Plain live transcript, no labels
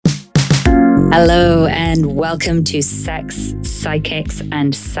Hello and welcome to Sex, Psychics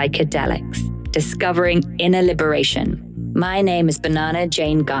and Psychedelics, Discovering Inner Liberation. My name is Banana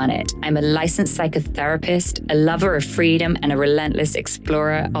Jane Garnett. I'm a licensed psychotherapist, a lover of freedom, and a relentless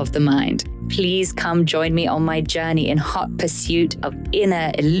explorer of the mind. Please come join me on my journey in hot pursuit of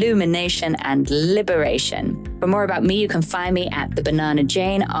inner illumination and liberation. For more about me, you can find me at The Banana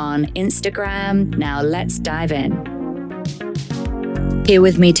Jane on Instagram. Now let's dive in. Here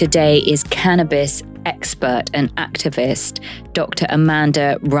with me today is cannabis expert and activist, Dr.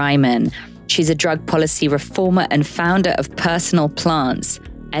 Amanda Reiman. She's a drug policy reformer and founder of Personal Plants,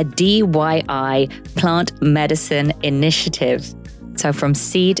 a DIY plant medicine initiative. So from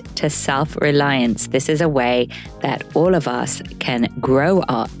seed to self-reliance, this is a way that all of us can grow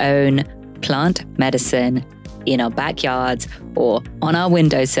our own plant medicine in our backyards or on our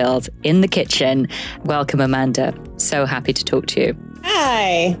windowsills in the kitchen. Welcome, Amanda. So happy to talk to you.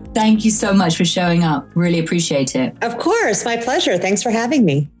 Hi. Thank you so much for showing up. Really appreciate it. Of course. My pleasure. Thanks for having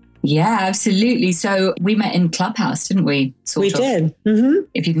me. Yeah, absolutely. So we met in Clubhouse, didn't we? We did. Mm-hmm.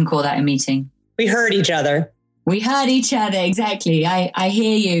 If you can call that a meeting. We heard each other. We heard each other. Exactly. I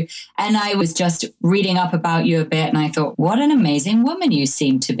hear you. And I was just reading up about you a bit and I thought, what an amazing woman you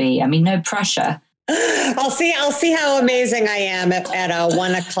seem to be. I mean, no pressure. I'll see how amazing I am at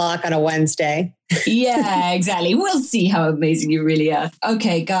 1:00 on a Wednesday. Yeah, exactly. We'll see how amazing you really are.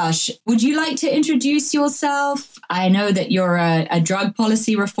 Okay, gosh. Would you like to introduce yourself? I know that you're a drug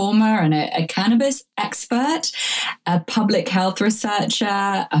policy reformer and a cannabis expert, a public health researcher,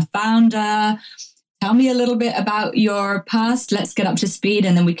 a founder. Tell me a little bit about your past. Let's get up to speed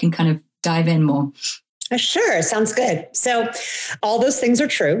and then we can kind of dive in more. Sure. Sounds good. So all those things are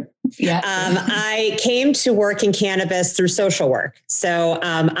true. Yeah. I came to work in cannabis through social work. So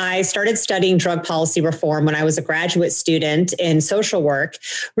I started studying drug policy reform when I was a graduate student in social work,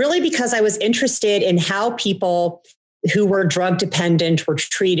 really because I was interested in how people who were drug dependent were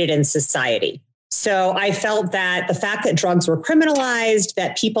treated in society. So I felt that the fact that drugs were criminalized,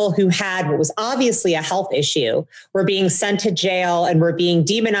 that people who had what was obviously a health issue were being sent to jail and were being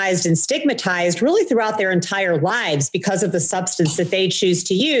demonized and stigmatized really throughout their entire lives because of the substance that they choose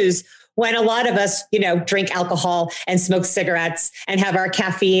to use. When a lot of us, drink alcohol and smoke cigarettes and have our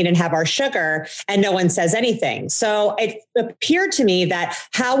caffeine and have our sugar and no one says anything. So it appeared to me that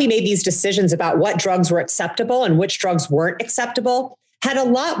how we made these decisions about what drugs were acceptable and which drugs weren't acceptable had a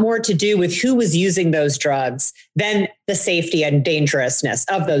lot more to do with who was using those drugs than the safety and dangerousness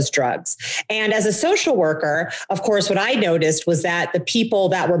of those drugs. And as a social worker, of course, what I noticed was that the people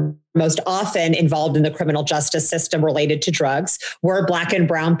that were most often involved in the criminal justice system related to drugs were Black and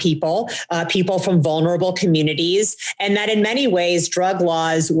brown people, people from vulnerable communities, and that in many ways, drug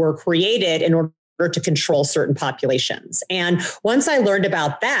laws were created in order to control certain populations. And once I learned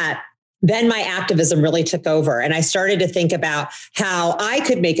about that, then my activism really took over. And I started to think about how I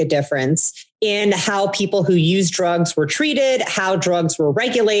could make a difference in how people who use drugs were treated, how drugs were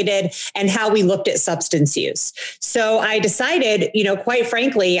regulated, and how we looked at substance use. So I decided, quite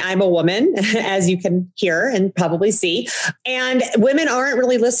frankly, I'm a woman, as you can hear and probably see, and women aren't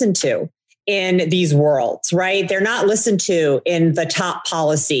really listened to in these worlds, right? They're not listened to in the top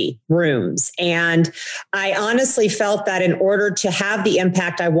policy rooms. And I honestly felt that in order to have the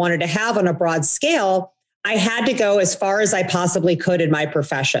impact I wanted to have on a broad scale, I had to go as far as I possibly could in my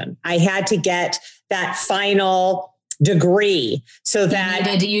profession. I had to get that final degree so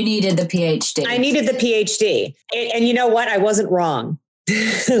that you needed the PhD. I needed the PhD. And you know what? I wasn't wrong.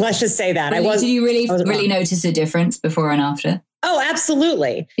 Let's just say that. Really? Did you really notice a difference before and after? Oh,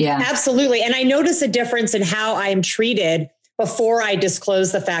 absolutely. Yeah, absolutely. And I notice a difference in how I'm treated before I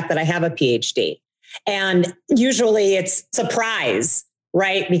disclose the fact that I have a PhD. And usually it's surprise,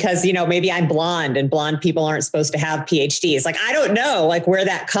 right? Because, maybe I'm blonde and blonde people aren't supposed to have PhDs. I don't know where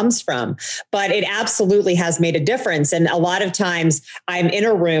that comes from, but it absolutely has made a difference. And a lot of times I'm in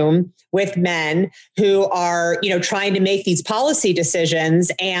a room with men who are, trying to make these policy decisions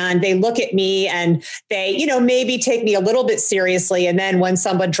and they look at me and they, maybe take me a little bit seriously. And then when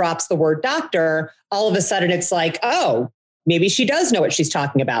someone drops the word doctor, all of a sudden it's like, oh, maybe she does know what she's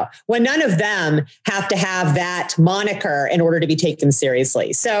talking about, when none of them have to have that moniker in order to be taken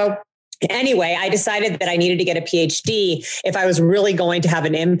seriously. So anyway, I decided that I needed to get a PhD if I was really going to have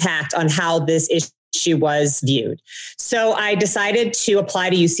an impact on how this issue was viewed. So I decided to apply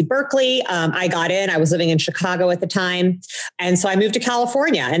to UC Berkeley. I got in, I was living in Chicago at the time. And so I moved to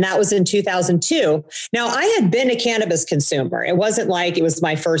California, and that was in 2002. Now, I had been a cannabis consumer. It wasn't like it was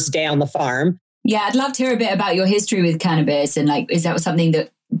my first day on the farm. Yeah, I'd love to hear a bit about your history with cannabis and is that something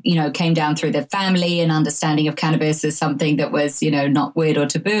that came down through the family and understanding of cannabis as something that was, not weird or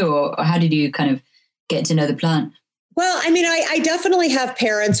taboo, or how did you kind of get to know the plant? Well, I mean, I definitely have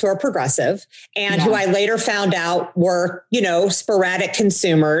parents who are progressive and who I later found out were, sporadic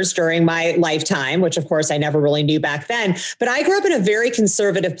consumers during my lifetime, which of course I never really knew back then. But I grew up in a very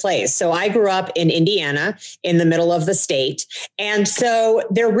conservative place. So I grew up in Indiana in the middle of the state. And so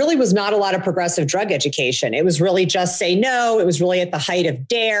there really was not a lot of progressive drug education. It was really just say no. It was really at the height of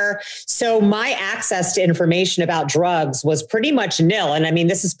DARE. So my access to information about drugs was pretty much nil. And I mean,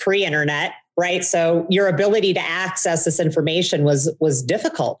 this is pre-internet. Right. So your ability to access this information was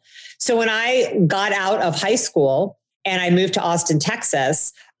difficult. So when I got out of high school and I moved to Austin,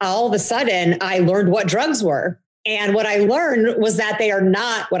 Texas, all of a sudden I learned what drugs were. And what I learned was that they are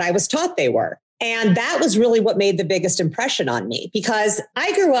not what I was taught they were. And that was really what made the biggest impression on me, because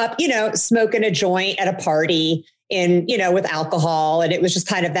I grew up, smoking a joint at a party with alcohol. And it was just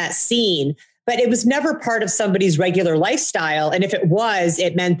kind of that scene. But it was never part of somebody's regular lifestyle. And if it was,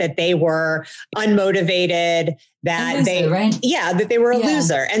 it meant that they were unmotivated, that they were a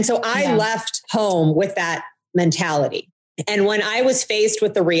loser. And so I left home with that mentality. And when I was faced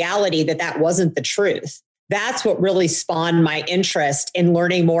with the reality that that wasn't the truth, that's what really spawned my interest in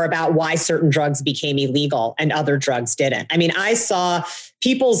learning more about why certain drugs became illegal and other drugs didn't. I mean, I saw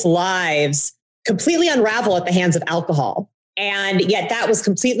people's lives completely unravel at the hands of alcohol. And yet that was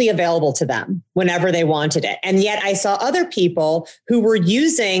completely available to them whenever they wanted it. And yet I saw other people who were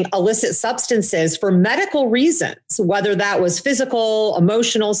using illicit substances for medical reasons, whether that was physical,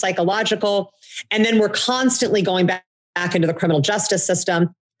 emotional, psychological, and then were constantly going back into the criminal justice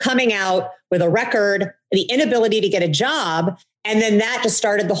system, coming out with a record, the inability to get a job. And then that just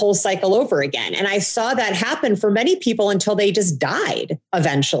started the whole cycle over again. And I saw that happen for many people until they just died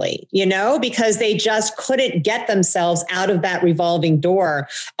eventually, because they just couldn't get themselves out of that revolving door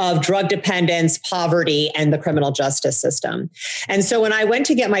of drug dependence, poverty, and the criminal justice system. And so when I went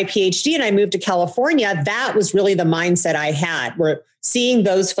to get my PhD and I moved to California, that was really the mindset I had, where seeing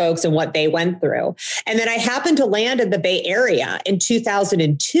those folks and what they went through. And then I happened to land in the Bay Area in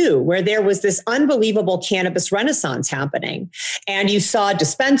 2002, where there was this unbelievable cannabis renaissance happening. And you saw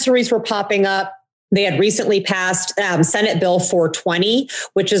dispensaries were popping up. They had recently passed Senate Bill 420,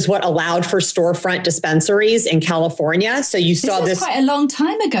 which is what allowed for storefront dispensaries in California. So you saw this quite a long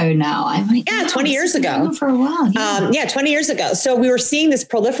time ago now. I mean, 20 years ago. For a while. 20 years ago. So we were seeing this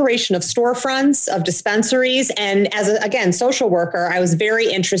proliferation of storefronts, of dispensaries. And as a social worker, I was very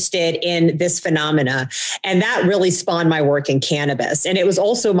interested in this phenomena. And that really spawned my work in cannabis. And it was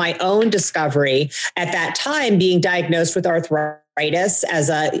also my own discovery at that time, being diagnosed with arthritis as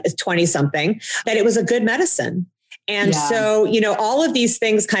a 20-something, that it was a good medicine. And so, all of these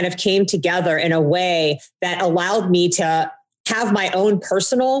things kind of came together in a way that allowed me to have my own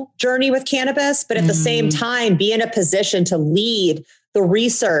personal journey with cannabis, but at the same time, be in a position to lead the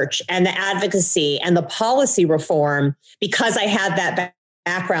research and the advocacy and the policy reform, because I had that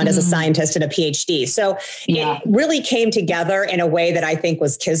background as a scientist and a PhD. So it really came together in a way that I think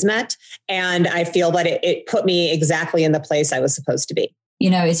was kismet. And I feel that it put me exactly in the place I was supposed to be.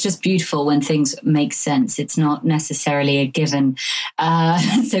 It's just beautiful when things make sense. It's not necessarily a given.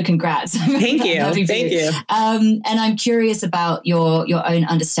 So congrats. Thank you. Thank you. And I'm curious about your own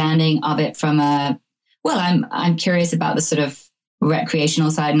understanding of it from I'm curious about the sort of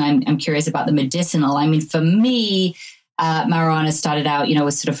recreational side, and I'm curious about the medicinal. I mean, for me, marijuana started out,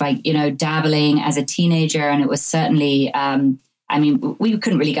 was sort of like, dabbling as a teenager. And it was certainly, we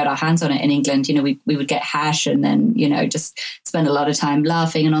couldn't really get our hands on it in England. We would get hash and then, just spend a lot of time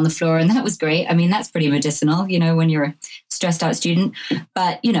laughing and on the floor. And that was great. I mean, that's pretty medicinal, when you're a stressed out student.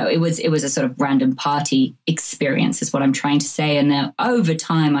 But, it was a sort of random party experience is what I'm trying to say. And now over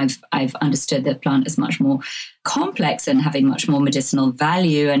time, I've understood that plant is much more complex and having much more medicinal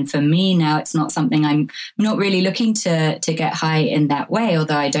value. And for me now, it's not something I'm not really looking to get high in that way,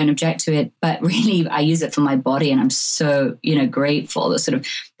 although I don't object to it. But really, I use it for my body, and I'm so grateful. The sort of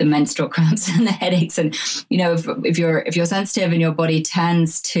the menstrual cramps and the headaches, and if you're sensitive and your body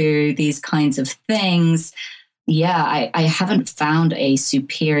tends to these kinds of things. I haven't found a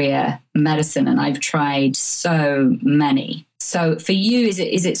superior medicine, and I've tried so many. So for you,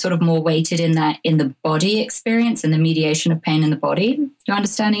 is it sort of more weighted in the body experience and the mediation of pain in the body? Your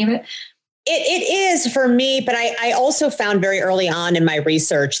understanding of it? It is for me, but I also found very early on in my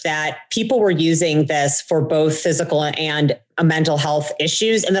research that people were using this for both physical and mental health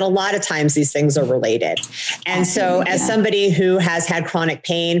issues. And that a lot of times these things are related. And so as somebody who has had chronic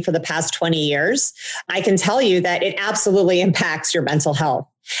pain for the past 20 years, I can tell you that it absolutely impacts your mental health.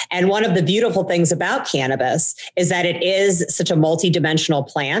 And one of the beautiful things about cannabis is that it is such a multidimensional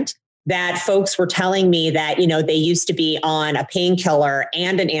plant that folks were telling me that, they used to be on a painkiller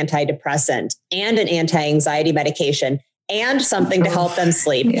and an antidepressant and an anti-anxiety medication and something to help them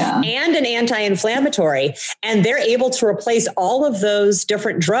sleep and an anti-inflammatory. And they're able to replace all of those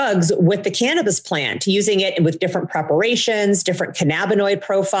different drugs with the cannabis plant, using it with different preparations, different cannabinoid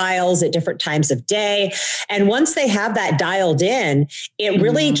profiles at different times of day. And once they have that dialed in, it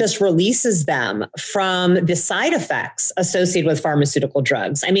really just releases them from the side effects associated with pharmaceutical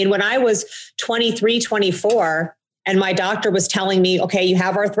drugs. I mean, when I was 23, 24, and my doctor was telling me, okay, you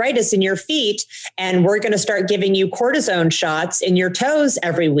have arthritis in your feet and we're going to start giving you cortisone shots in your toes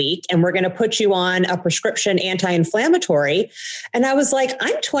every week. And we're going to put you on a prescription anti-inflammatory. And I was like,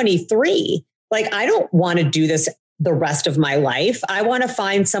 I'm 23. Like, I don't want to do this the rest of my life. I want to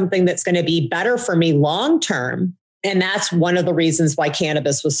find something that's going to be better for me long-term. And that's one of the reasons why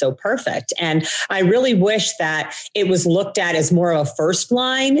cannabis was so perfect. And I really wish that it was looked at as more of a first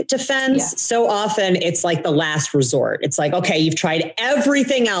line defense. Yeah. So often it's like the last resort. It's like, okay, you've tried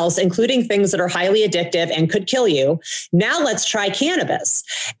everything else, including things that are highly addictive and could kill you. Now let's try cannabis.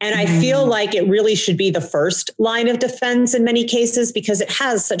 And I feel like it really should be the first line of defense in many cases, because it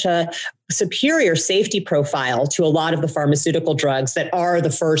has such a superior safety profile to a lot of the pharmaceutical drugs that are the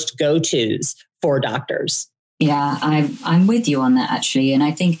first go-tos for doctors. Yeah, I'm with you on that, actually. And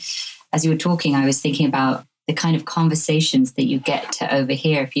I think as you were talking, I was thinking about the kind of conversations that you get to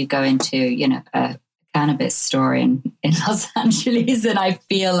overhear if you go into, a cannabis store in Los Angeles. And I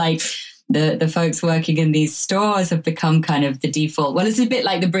feel like the folks working in these stores have become kind of the default. Well, it's a bit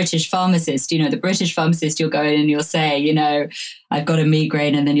like the British pharmacist. The British pharmacist, you'll go in and you'll say, I've got a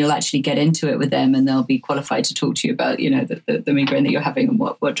migraine, and then you'll actually get into it with them and they'll be qualified to talk to you about, the migraine that you're having and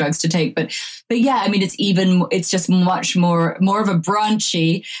what drugs to take. But yeah, I mean, it's just much more of a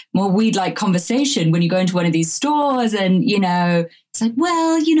brunchy, more weed-like conversation when you go into one of these stores and, it's like,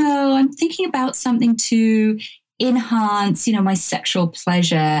 well, I'm thinking about something to enhance, my sexual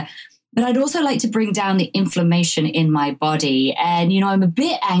pleasure. But I'd also like to bring down the inflammation in my body. And, I'm a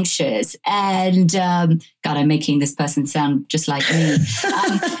bit anxious. And, God, I'm making this person sound just like me.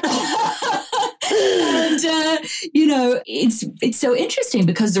 It's so interesting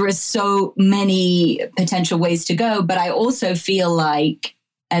because there are so many potential ways to go. But I also feel like,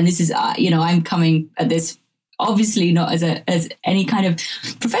 and this is, I'm coming at this obviously not as any kind of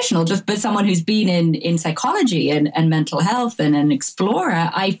professional, but someone who's been in psychology and mental health and an explorer.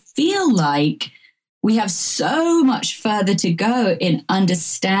 I feel like we have so much further to go in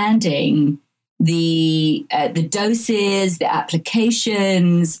understanding the doses, the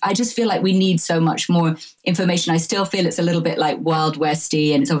applications. I just feel like we need so much more information. I still feel it's a little bit like Wild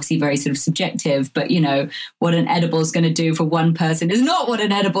Westy, and it's obviously very sort of subjective, but what an edible is going to do for one person is not what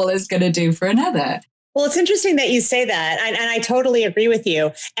an edible is going to do for another. Well, it's interesting that you say that. And I totally agree with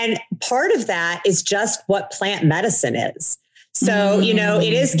you. And part of that is just what plant medicine is. So,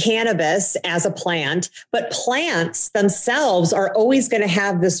 it is cannabis as a plant, but plants themselves are always going to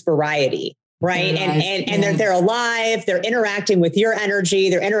have this variety, right? And they're alive, they're interacting with your energy,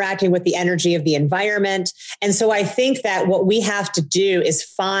 they're interacting with the energy of the environment. And so I think that what we have to do is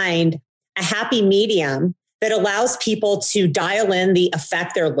find a happy medium that allows people to dial in the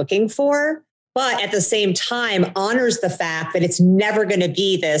effect they're looking for, but at the same time honors the fact that it's never going to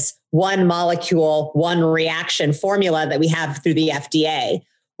be this one molecule, one reaction formula that we have through the FDA,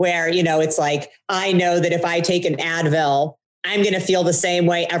 where, it's like, I know that if I take an Advil, I'm going to feel the same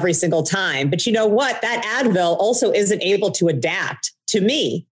way every single time. But you know what? That Advil also isn't able to adapt to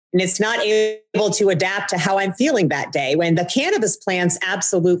me. And it's not able to adapt to how I'm feeling that day, when the cannabis plants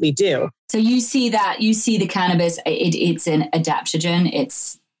absolutely do. So you see the cannabis, it's an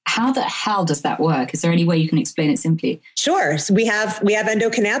adaptogen. How the hell does that work? Is there any way you can explain it simply? Sure. So we have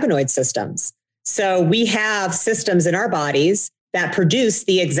endocannabinoid systems. So we have systems in our bodies that produce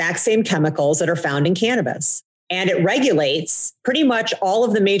the exact same chemicals that are found in cannabis. And it regulates pretty much all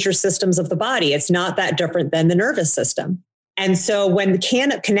of the major systems of the body. It's not that different than the nervous system. And so when the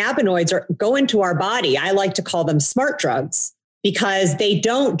cannabinoids go into our body, I like to call them smart drugs, because they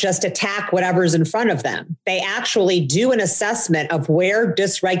don't just attack whatever's in front of them. They actually do an assessment of where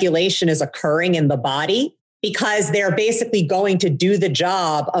dysregulation is occurring in the body, because they're basically going to do the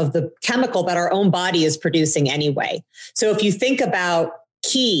job of the chemical that our own body is producing anyway. So if you think about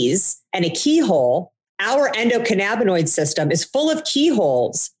keys and a keyhole, our endocannabinoid system is full of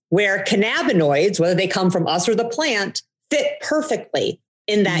keyholes where cannabinoids, whether they come from us or the plant, fit perfectly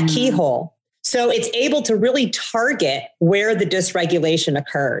in that keyhole. So it's able to really target where the dysregulation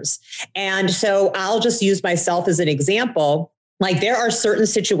occurs. And so I'll just use myself as an example. Like there are certain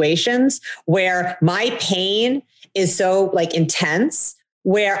situations where my pain is so like intense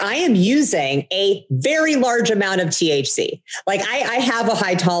where I am using a very large amount of THC. Like I have a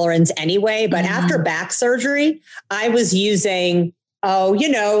high tolerance anyway, but after back surgery, I was using,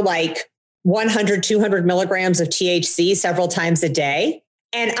 like 100, 200 milligrams of THC several times a day.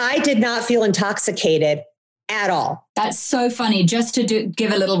 And I did not feel intoxicated at all. That's so funny. Just to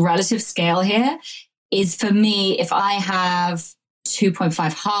give a little relative scale here is for me, if I have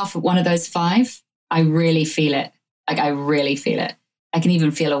 2.5, half of one of those 5, I really feel it. Like I really feel it. I can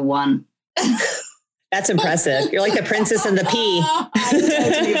even feel a 1. That's impressive. You're like the princess and the pea.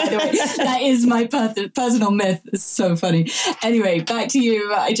 Totally, by the way. That is my personal myth. It's so funny. Anyway, back to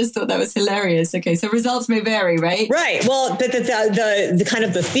you. I just thought that was hilarious. Okay, so results may vary, right? Right. Well, the kind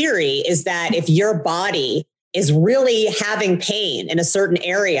of the theory is that if your body is really having pain in a certain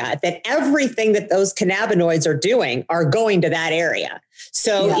area, that everything that those cannabinoids are doing are going to that area.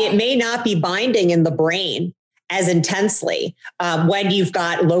 So it may not be binding in the brain as intensely when you've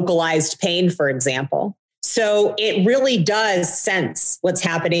got localized pain, for example. So it really does sense what's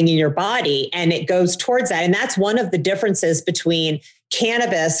happening in your body and it goes towards that. And that's one of the differences between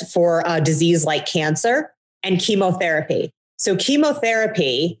cannabis for a disease like cancer and chemotherapy. So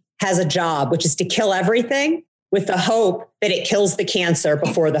chemotherapy has a job, which is to kill everything with the hope that it kills the cancer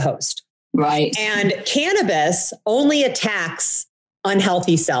before the host. Right. And cannabis only attacks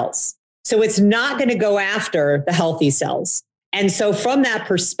unhealthy cells. So it's not going to go after the healthy cells. And so from that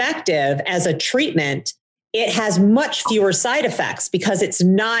perspective, as a treatment, it has much fewer side effects because it's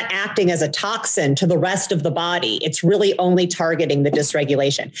not acting as a toxin to the rest of the body. It's really only targeting the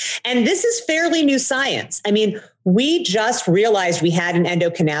dysregulation. And this is fairly new science. I mean, we just realized we had an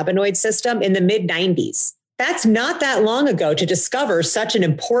endocannabinoid system in the mid-90s. That's not that long ago to discover such an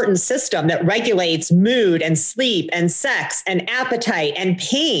important system that regulates mood and sleep and sex and appetite and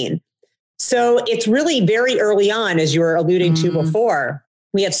pain. So it's really very early on, as you were alluding to before.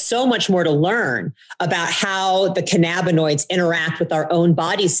 We have so much more to learn about how the cannabinoids interact with our own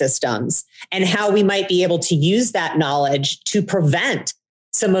body systems and how we might be able to use that knowledge to prevent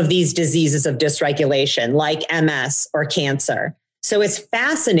some of these diseases of dysregulation like MS or cancer. So it's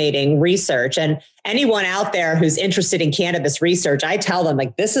fascinating research. And anyone out there who's interested in cannabis research, I tell them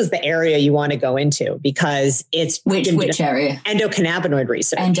like, this is the area you want to go into because it's which area? Endocannabinoid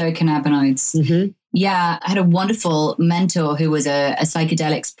research. Endocannabinoids. Mm-hmm. Yeah, I had a wonderful mentor who was a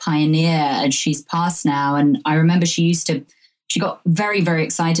psychedelics pioneer and she's passed now. And I remember she got very, very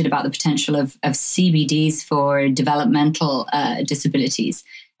excited about the potential of CBDs for developmental disabilities.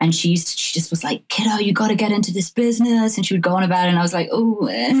 And she just was like, kiddo, you got to get into this business. And she would go on about it. And I was like,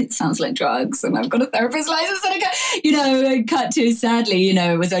 it sounds like drugs. And I've got a therapist license. And cut to, sadly,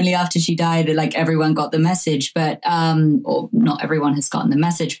 it was only after she died that like everyone got the message. But, or not everyone has gotten the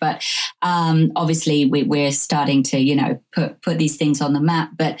message. But obviously we're starting to, put these things on the map.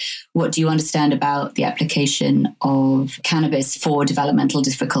 But what do you understand about the application of cannabis for developmental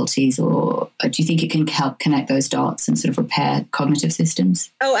difficulties? Or do you think it can help connect those dots and sort of repair cognitive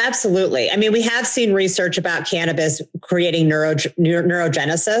systems? Oh, absolutely. I mean, we have seen research about cannabis creating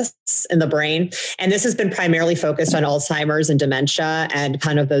neurogenesis in the brain. And this has been primarily focused on Alzheimer's and dementia and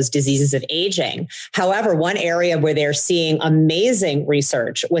kind of those diseases of aging. However, one area where they're seeing amazing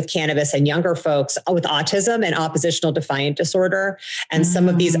research with cannabis and younger folks with autism and oppositional defiant disorder and some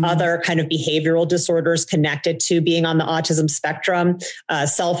of these other kind of behavioral disorders connected to being on the autism spectrum,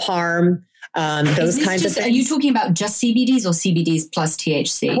 self-harm, those kinds of things. Are you talking about just CBDs or CBDs plus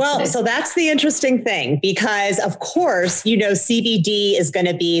THC? Well, so that's the interesting thing, because of course, CBD is going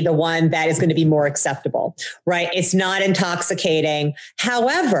to be the one that is going to be more acceptable, right? It's not intoxicating.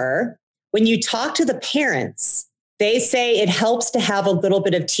 However, when you talk to the parents, they say it helps to have a little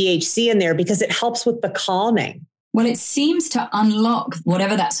bit of THC in there because it helps with the calming. Well, it seems to unlock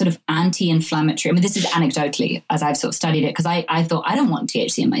whatever that sort of anti-inflammatory, this is anecdotally as I've sort of studied it, because I thought I don't want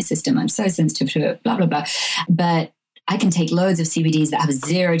THC in my system. I'm so sensitive to it, blah, blah, blah. But I can take loads of CBDs that have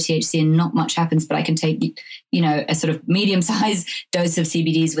 0 THC and not much happens, but I can take, a sort of medium-sized dose of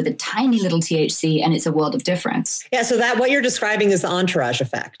CBDs with a tiny little THC and it's a world of difference. Yeah, so that what you're describing is the entourage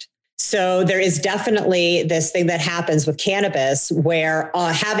effect. So there is definitely this thing that happens with cannabis where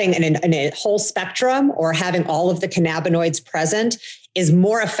having a whole spectrum or having all of the cannabinoids present is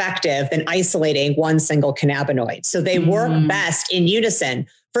more effective than isolating one single cannabinoid. So they work best in unison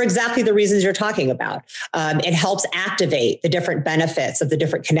for exactly the reasons you're talking about. It helps activate the different benefits of the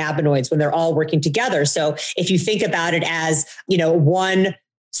different cannabinoids when they're all working together. So if you think about it as, one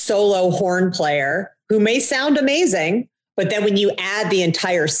solo horn player who may sound amazing, but then when you add the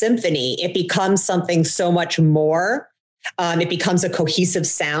entire symphony, it becomes something so much more It becomes a cohesive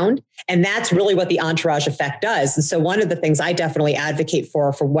sound. And that's really what the entourage effect does. And so one of the things I definitely advocate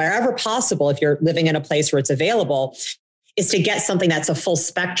for wherever possible, if you're living in a place where it's available, is to get something that's a full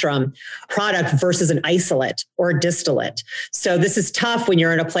spectrum product versus an isolate or a distillate. So this is tough when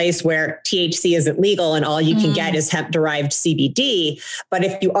you're in a place where THC isn't legal and all you can get is hemp-derived CBD. But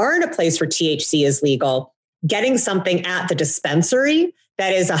if you are in a place where THC is legal, getting something at the dispensary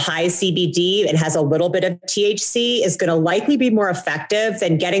that is a high CBD and has a little bit of THC is going to likely be more effective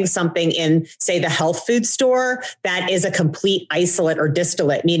than getting something in, say, the health food store that is a complete isolate or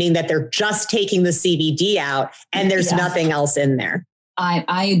distillate, meaning that they're just taking the CBD out and there's nothing else in there.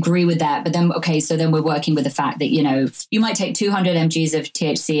 I agree with that. But then, okay, so then we're working with the fact that, you might take 200 mgs of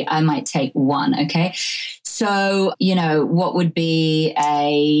THC, I might take one. Okay. So, what would be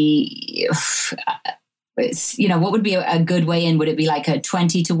what would be a good way in? Would it be like a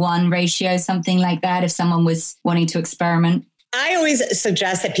 20-to-1 ratio, something like that, if someone was wanting to experiment? I always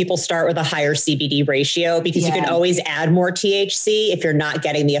suggest that people start with a higher CBD ratio because you can always add more THC if you're not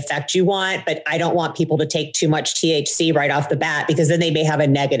getting the effect you want. But I don't want people to take too much THC right off the bat because then they may have a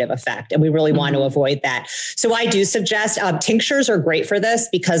negative effect. And we really want to avoid that. So I do suggest tinctures are great for this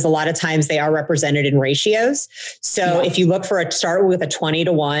because a lot of times they are represented in ratios. So if you look for start with a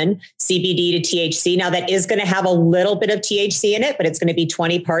 20-to-1 CBD to THC, now that is going to have a little bit of THC in it, but it's going to be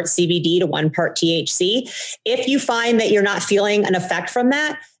 20 parts CBD to 1 part THC. If you find that you're not feeling an effect from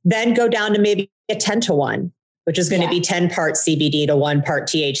that, then go down to maybe a 10-to-1, which is going to be 10 parts CBD to 1 part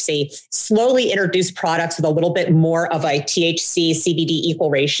THC. Slowly introduce products with a little bit more of a THC CBD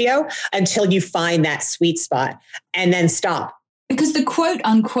equal ratio until you find that sweet spot and then stop. Because the quote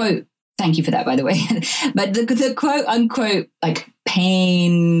unquote, thank you for that, by the way, but the quote unquote, like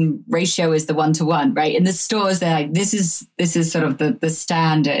pain ratio is the 1-to-1, right? In the stores, they're like, this is sort of the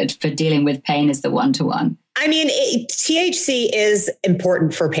standard for dealing with pain is the 1-to-1. I mean, THC is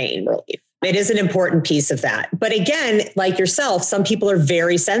important for pain relief. It is an important piece of that. But again, like yourself, some people are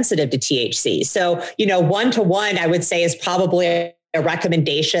very sensitive to THC. So, 1-to-1, I would say is probably a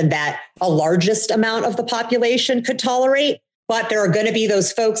recommendation that a largest amount of the population could tolerate. But there are going to be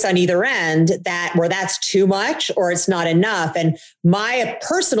those folks on either end where that's too much or it's not enough. And my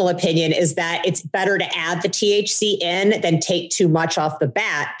personal opinion is that it's better to add the THC in than take too much off the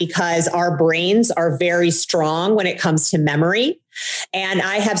bat because our brains are very strong when it comes to memory. And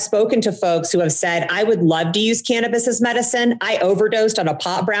I have spoken to folks who have said, I would love to use cannabis as medicine. I overdosed on a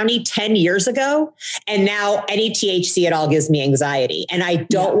pot brownie 10 years ago. And now any THC at all gives me anxiety. And I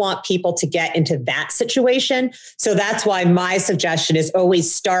don't want people to get into that situation. So that's why my suggestion is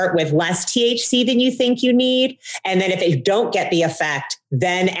always start with less THC than you think you need. And then if you don't get the effect,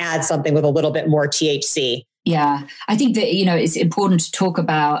 then add something with a little bit more THC. Yeah, I think that, it's important to talk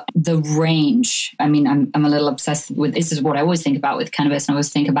about the range. I mean, I'm a little obsessed with, this is what I always think about with cannabis. And I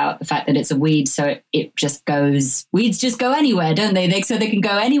always think about the fact that it's a weed. So it just goes, weeds just go anywhere, don't they? So they can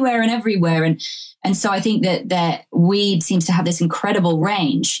go anywhere and everywhere. And so I think that weed seems to have this incredible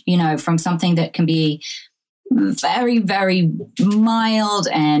range, from something that can be very, very mild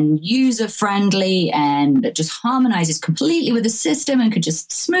and user-friendly and that just harmonizes completely with the system and could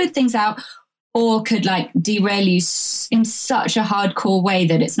just smooth things out, or could derail you in such a hardcore way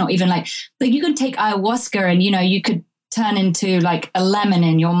that it's not even like you could take ayahuasca and, you could turn into a lemon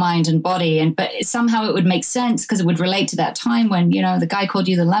in your mind and body. But somehow it would make sense because it would relate to that time when, the guy called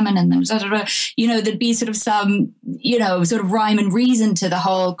you the lemon and then, there'd be sort of some, sort of rhyme and reason to the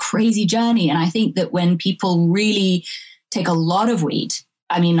whole crazy journey. And I think that when people really take a lot of weed,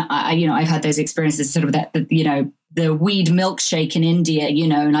 I mean, I've had those experiences sort of that the weed milkshake in India,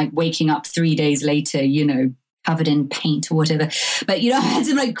 waking up 3 days later, covered in paint or whatever. But, I had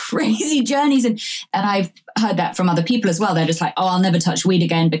some crazy journeys. And I've heard that from other people as well. They're just like, oh, I'll never touch weed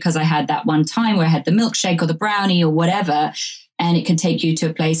again because I had that one time where I had the milkshake or the brownie or whatever. And it can take you to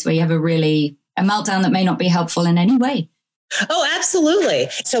a place where you have a meltdown that may not be helpful in any way. Oh, absolutely.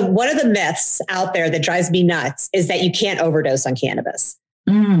 So one of the myths out there that drives me nuts is that you can't overdose on cannabis.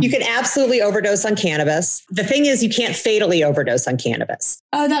 You can absolutely overdose on cannabis. The thing is, you can't fatally overdose on cannabis.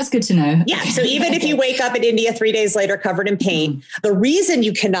 Oh, that's good to know. Yeah. So even if you wake up in India 3 days later covered in paint, the reason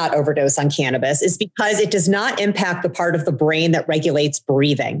you cannot overdose on cannabis is because it does not impact the part of the brain that regulates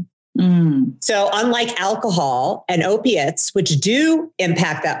breathing. So unlike alcohol and opiates, which do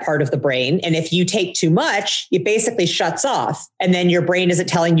impact that part of the brain, and if you take too much, it basically shuts off and then your brain isn't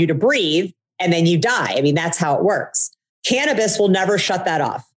telling you to breathe and then you die. I mean, that's how it works. Cannabis will never shut that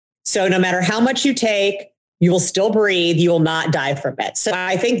off. So no matter how much you take, You will still breathe. You will not die from it. So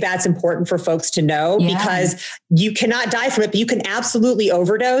I think that's important for folks to know because you cannot die from it, but you can absolutely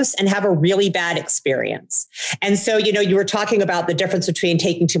overdose and have a really bad experience. And so, you were talking about the difference between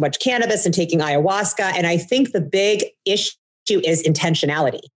taking too much cannabis and taking ayahuasca. And I think the big issue is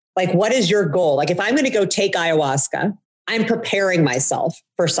intentionality. Like, what is your goal? Like, if I'm going to go take ayahuasca, I'm preparing myself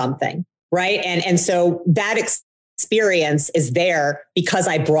for something, right? And so that experience is there because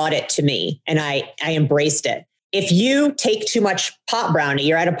I brought it to me and I embraced it. If you take too much pot brownie,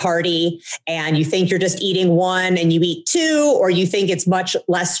 you're at a party and you think you're just eating one and you eat two, or you think it's much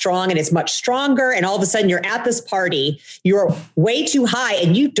less strong and it's much stronger. And all of a sudden you're at this party, you're way too high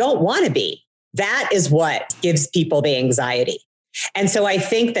and you don't want to be. That is what gives people the anxiety. And so I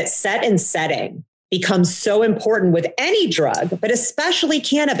think that set and setting becomes so important with any drug, but especially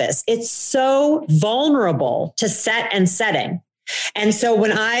cannabis. It's so vulnerable to set and setting. And so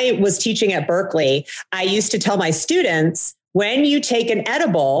when I was teaching at Berkeley, I used to tell my students, when you take an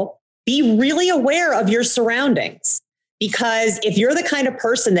edible, be really aware of your surroundings. Because if you're the kind of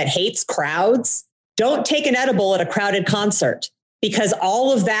person that hates crowds, don't take an edible at a crowded concert, because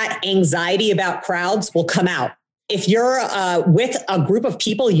all of that anxiety about crowds will come out. If you're with a group of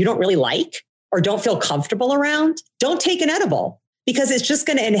people you don't really like, or don't feel comfortable around, don't take an edible because it's just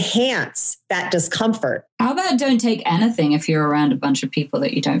going to enhance that discomfort. How about don't take anything if you're around a bunch of people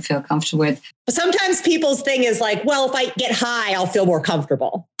that you don't feel comfortable with? Sometimes people's thing is like, well, if I get high, I'll feel more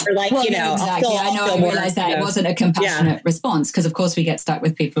comfortable. Or like, exactly. I realized that it wasn't a compassionate response because, of course, we get stuck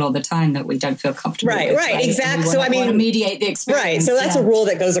with people all the time that we don't feel comfortable with. Right, exactly. So, want to mediate the experience. Right. So that's a rule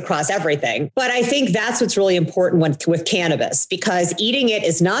that goes across everything. But I think that's what's really important with cannabis, because eating it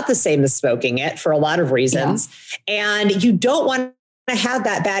is not the same as smoking it for a lot of reasons. Yeah. And you don't want to have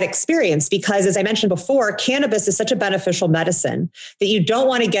that bad experience because, as I mentioned before, cannabis is such a beneficial medicine that you don't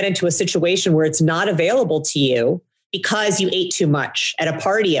want to get into a situation where it's not available to you because you ate too much at a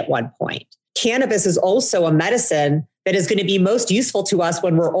party at one point. Cannabis is also a medicine that is going to be most useful to us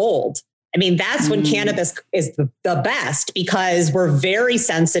when we're old. I mean, that's when cannabis is the best, because we're very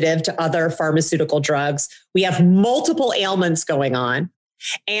sensitive to other pharmaceutical drugs. We have multiple ailments going on,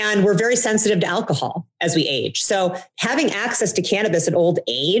 and we're very sensitive to alcohol as we age. So having access to cannabis at old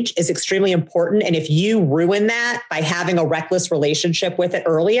age is extremely important. And if you ruin that by having a reckless relationship with it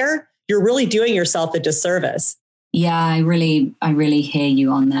earlier, you're really doing yourself a disservice. Yeah, I really hear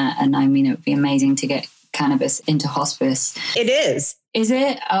you on that. And I mean, it would be amazing to get cannabis into hospice. It is. Is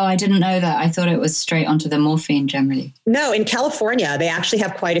it? Oh, I didn't know that. I thought it was straight onto the morphine generally. No, in California, they actually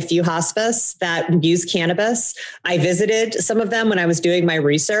have quite a few hospice that use cannabis. I visited some of them when I was doing my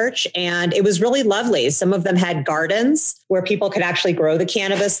research, and it was really lovely. Some of them had gardens where people could actually grow the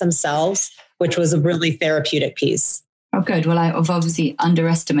cannabis themselves, which was a really therapeutic piece. Oh, good. Well, I've obviously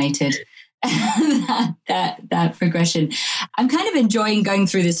underestimated that progression. I'm kind of enjoying going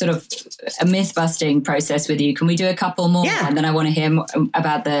through this sort of a myth busting process with you. Can we do a couple more? Yeah. And then I want to hear more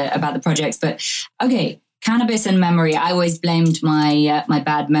about the projects. But okay, cannabis and memory. I always blamed my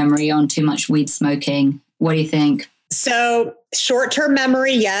bad memory on too much weed smoking. What do you think? So short-term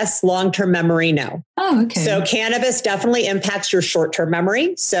memory, yes. Long-term memory, no. Oh, okay. So cannabis definitely impacts your short-term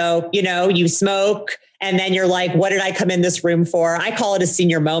memory. So, you smoke and then you're like, what did I come in this room for? I call it a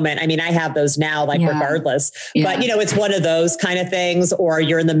senior moment. I mean, I have those now, regardless. Yeah. But, it's one of those kind of things, or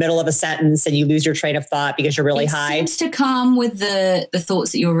you're in the middle of a sentence and you lose your train of thought because you're really high. It seems to come with the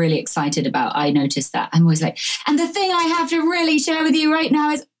thoughts that you're really excited about. I noticed that. I'm always like, and the thing I have to really share with you right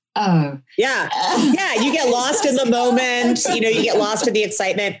now is, yeah. You get lost in the moment, you get lost in the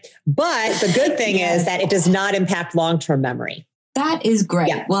excitement. But the good thing is that it does not impact long-term memory. That is great.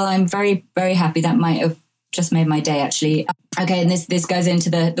 Yeah. Well, I'm very, very happy. That might have just made my day, actually. Okay. And this goes into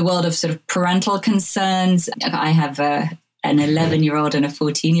the world of sort of parental concerns. I have an 11-year-old and a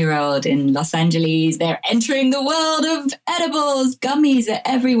 14-year-old in Los Angeles. They're entering the world of edibles. Gummies are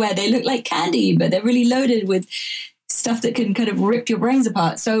everywhere. They look like candy, but they're really loaded with stuff that can kind of rip your brains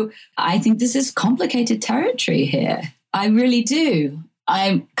apart. So I think this is complicated territory here. I really do.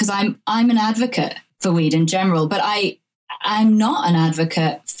 Because I'm an advocate for weed in general, but I'm not an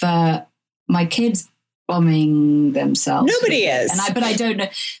advocate for my kids bombing themselves. Nobody is. But I don't know.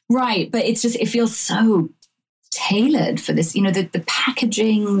 Right. But it's just, it feels so tailored for this, the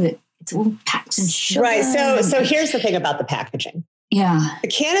packaging, it's all packed in sugar. Right. So here's the thing about the packaging. Yeah. The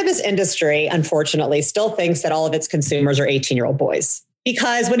cannabis industry, unfortunately, still thinks that all of its consumers are 18-year-old boys,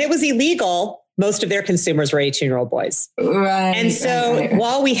 because when it was illegal, most of their consumers were 18-year-old boys. Right. And so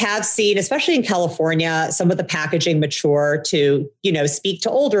while we have seen, especially in California, some of the packaging mature to, speak to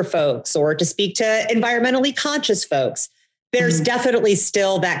older folks or to speak to environmentally conscious folks, there's definitely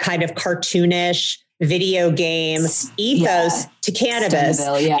still that kind of cartoonish, video game ethos to cannabis.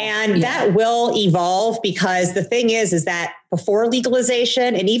 And that will evolve, because the thing is that before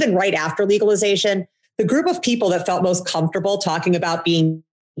legalization and even right after legalization, the group of people that felt most comfortable talking about being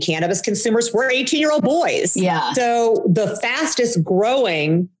cannabis consumers were 18-year-old boys. Yeah. So the fastest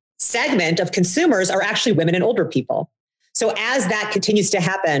growing segment of consumers are actually women and older people. So as that continues to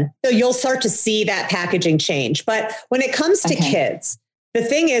happen, you'll start to see that packaging change. But when it comes to kids, the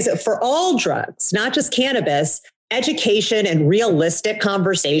thing is, for all drugs, not just cannabis, education and realistic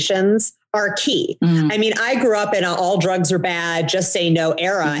conversations are key. I mean, I grew up in an all drugs are bad, just say no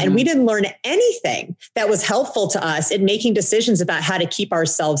era, and we didn't learn anything that was helpful to us in making decisions about how to keep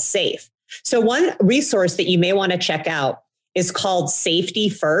ourselves safe. So one resource that you may want to check out is called Safety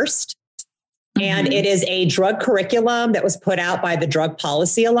First. And it is a drug curriculum that was put out by the Drug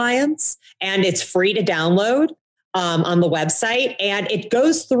Policy Alliance, and it's free to download on the website. And it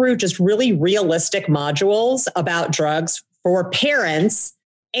goes through just really realistic modules about drugs for parents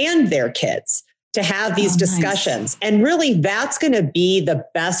and their kids to have these discussions. Nice. And really, that's going to be the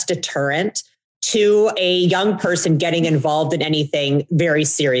best deterrent to a young person getting involved in anything very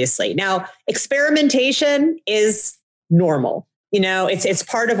seriously. Now, experimentation is normal. You know, it's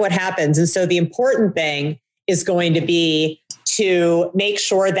part of what happens. And so the important thing is going to be to make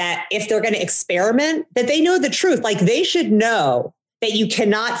sure that if they're going to experiment, that they know the truth. Like, they should know that you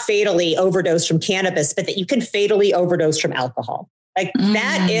cannot fatally overdose from cannabis, but that you can fatally overdose from alcohol. Like,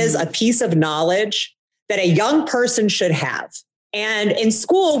 that is a piece of knowledge that a young person should have. And in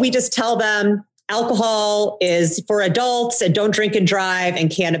school, we just tell them alcohol is for adults and don't drink and drive, and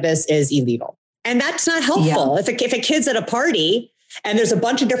cannabis is illegal. And that's not helpful. Yeah. If a kid's at a party and there's a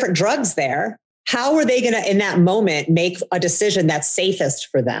bunch of different drugs there, how are they going to, in that moment, make a decision that's safest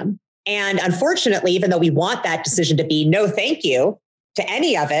for them? And unfortunately, even though we want that decision to be no, thank you to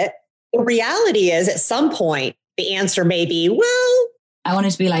any of it, the reality is at some point, the answer may be, well, I want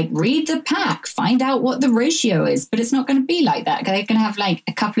it to be like, read the pack, find out what the ratio is, but it's not going to be like that. They're going to have like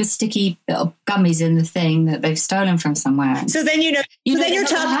a couple of sticky little gummies in the thing that they've stolen from somewhere. So then, then you're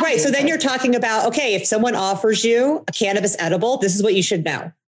talking, right. So then you're talking about, okay, if someone offers you a cannabis edible, this is what you should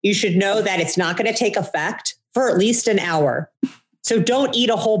know. You should know that it's not going to take effect for at least an hour. So don't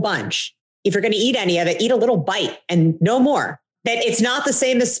eat a whole bunch. If you're going to eat any of it, eat a little bite and no more. That it's not the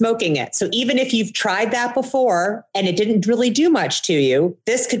same as smoking it. So even if you've tried that before and it didn't really do much to you,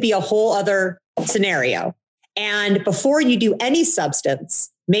 this could be a whole other scenario. And before you do any substance,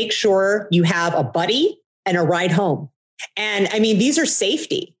 make sure you have a buddy and a ride home. And I mean, these are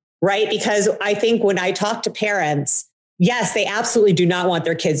safety, right? Because I think when I talk to parents, yes, they absolutely do not want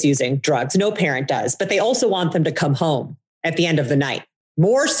their kids using drugs. No parent does, but they also want them to come home at the end of the night,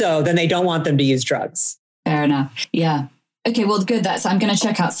 more so than they don't want them to use drugs. Fair enough. Yeah. Okay, well, good. I'm going to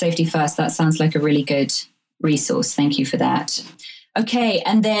check out Safety First. That sounds like a really good resource. Thank you for that. Okay,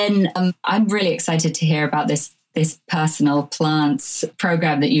 and then I'm really excited to hear about this personal plants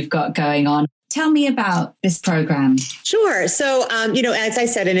program that you've got going on. Tell me about this program. Sure. So, as I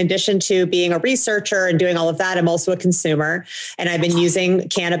said, in addition to being a researcher and doing all of that, I'm also a consumer. And I've been using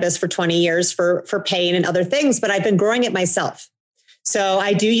cannabis for 20 years for pain and other things, but I've been growing it myself. So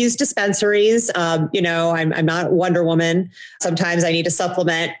I do use dispensaries. I'm not Wonder Woman. Sometimes I need to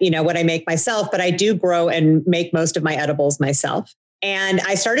supplement, what I make myself, but I do grow and make most of my edibles myself. And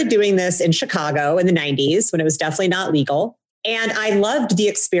I started doing this in Chicago in the 90s when it was definitely not legal. And I loved the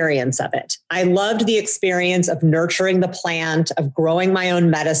experience of it. I loved the experience of nurturing the plant, of growing my own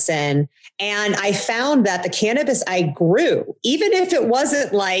medicine. And I found that the cannabis I grew, even if it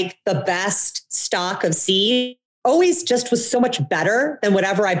wasn't like the best stock of seed, always just was so much better than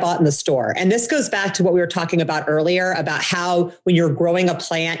whatever I bought in the store. And this goes back to what we were talking about earlier about how when you're growing a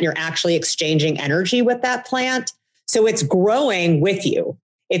plant, you're actually exchanging energy with that plant. So it's growing with you.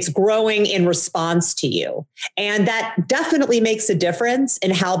 It's growing in response to you. And that definitely makes a difference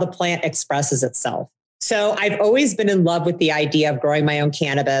in how the plant expresses itself. So I've always been in love with the idea of growing my own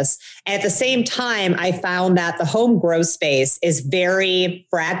cannabis. And at the same time, I found that the home grow space is very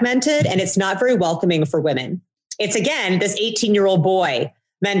fragmented and it's not very welcoming for women. It's, again, this 18-year-old boy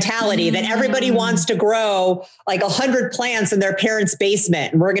mentality that everybody wants to grow like 100 plants in their parents'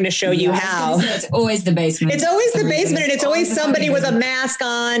 basement. And we're going to show you how. It's always the basement. It's always the basement. And it's always somebody with a mask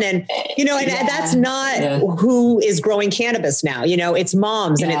on. And, and that's not who is growing cannabis now. It's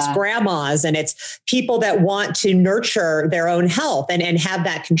moms and it's grandmas and it's people that want to nurture their own health and have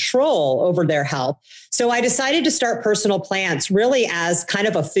that control over their health. So I decided to start Personal Plants really as kind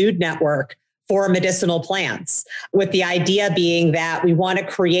of a food network for medicinal plants, with the idea being that we want to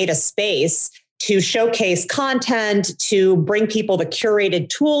create a space to showcase content, to bring people the curated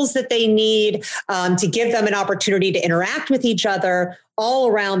tools that they need, to give them an opportunity to interact with each other, all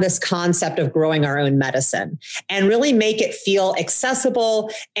around this concept of growing our own medicine and really make it feel accessible.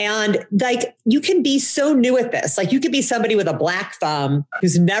 And like, you can be so new at this. Like, you could be somebody with a black thumb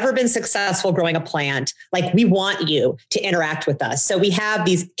who's never been successful growing a plant. Like, we want you to interact with us. So we have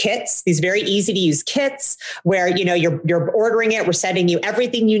these kits, these very easy to use kits where, you know, you're ordering it. We're sending you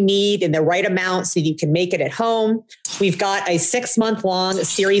everything you need in the right amount so you can make it at home. We've got a 6-month-long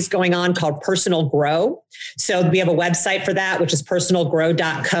series going on called Personal Grow. So we have a website for that, which is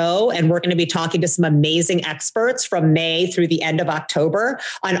personalgrow.co. And we're going to be talking to some amazing experts from May through the end of October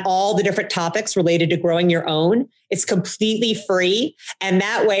on all the different topics related to growing your own. It's completely free. And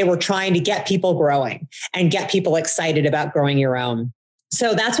that way we're trying to get people growing and get people excited about growing your own.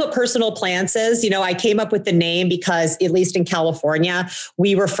 So that's what Personal Plants is. You know, I came up with the name because, at least in California,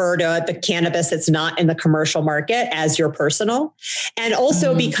 we refer to the cannabis that's not in the commercial market as your personal. And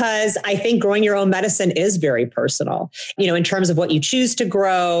also because I think growing your own medicine is very personal, you know, in terms of what you choose to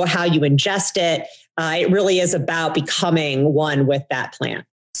grow, how you ingest it. It really is about becoming one with that plant.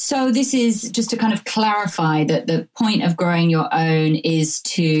 So this is just to kind of clarify that the point of growing your own is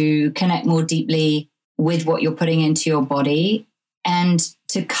to connect more deeply with what you're putting into your body and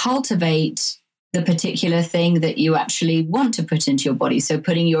to cultivate the particular thing that you actually want to put into your body. So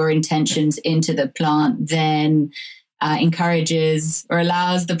putting your intentions into the plant then encourages or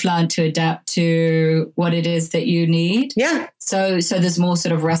allows the plant to adapt to what it is that you need. Yeah. So there's more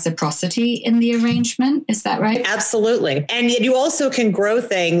sort of reciprocity in the arrangement. Is that right? Absolutely. And you also can grow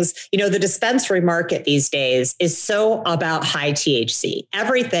things. You know, the dispensary market these days is so about high THC.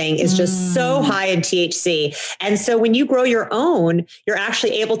 Everything is just so high in THC. And so when you grow your own, you're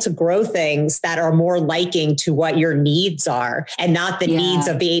actually able to grow things that are more liking to what your needs are and not the needs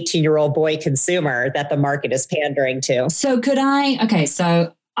of the 18-year-old boy consumer that the market is pandering to. So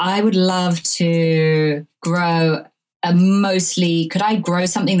so I would love to grow could I grow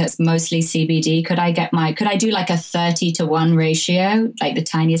something that's mostly CBD? Could I do like a 30-to-1 ratio, like the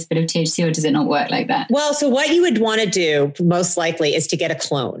tiniest bit of THC, or does it not work like that? Well, so what you would want to do most likely is to get a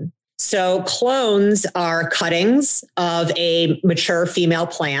clone. So clones are cuttings of a mature female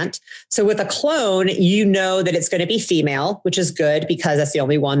plant. So with a clone, you know that it's going to be female, which is good because that's the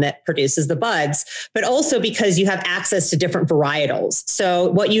only one that produces the buds, but also because you have access to different varietals.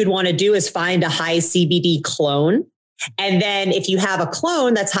 So what you'd want to do is find a high CBD clone. And then if you have a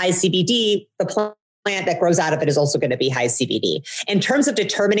clone that's high CBD, the plant that grows out of it is also going to be high CBD. In terms of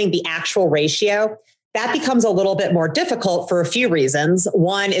determining the actual ratio, that becomes a little bit more difficult for a few reasons.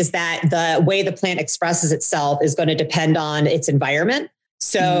 One is that the way the plant expresses itself is going to depend on its environment.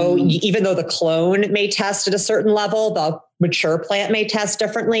 So even though the clone may test at a certain level, the mature plant may test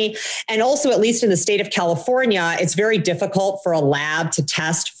differently. And also, at least in the state of California, it's very difficult for a lab to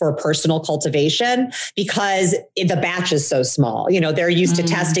test for personal cultivation because the batch is so small. You know, they're used to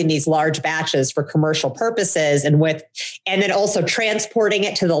testing these large batches for commercial purposes and then also transporting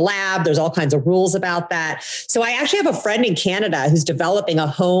it to the lab. There's all kinds of rules about that. So I actually have a friend in Canada who's developing a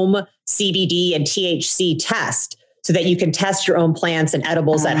home CBD and THC test so that you can test your own plants and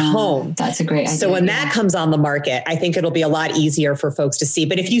edibles at home. That's a great idea. So when that comes on the market, I think it'll be a lot easier for folks to see.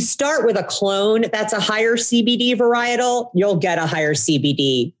 But if you start with a clone that's a higher CBD varietal, you'll get a higher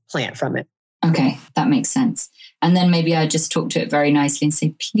CBD plant from it. Okay, that makes sense. And then maybe I just talk to it very nicely and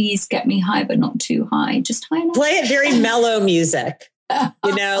say, please get me high, but not too high, just high enough. Play it very mellow music.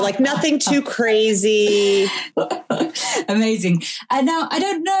 You know, like nothing too crazy. Amazing. And now I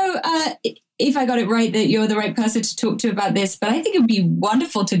don't know if I got it right that you're the right person to talk to about this, but I think it would be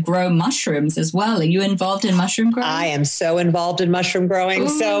wonderful to grow mushrooms as well. Are you involved in mushroom growing? I am so involved in mushroom growing.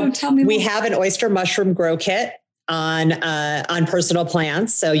 Ooh, so tell me we more. have an oyster mushroom grow kit on Personal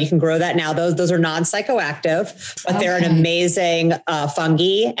Plants. So you can grow that now. Those are non-psychoactive, but they're an amazing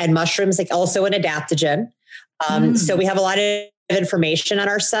fungi, and mushrooms, like also an adaptogen. So we have a lot of information on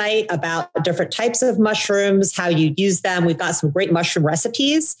our site about different types of mushrooms, how you use them. We've got some great mushroom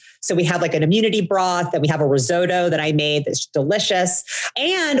recipes. So we have like an immunity broth, and we have a risotto that I made that's delicious.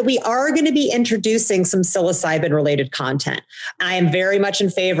 And we are going to be introducing some psilocybin related content. I am very much in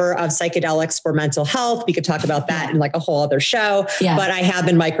favor of psychedelics for mental health. We could talk about that in like a whole other show, but I have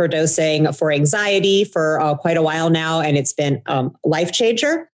been microdosing for anxiety for quite a while now. And it's been life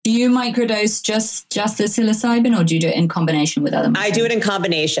changer. Do you microdose just the psilocybin, or do you do it in combination with other mushrooms? I do it in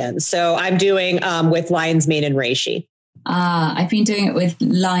combination. So I'm doing with lion's mane and reishi. I've been doing it with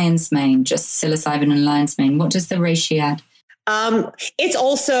lion's mane, just psilocybin and lion's mane. What does the reishi add? It's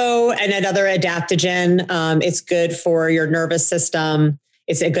also another adaptogen. It's good for your nervous system.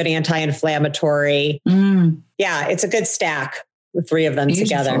 It's a good anti-inflammatory. Yeah, it's a good stack. The three of them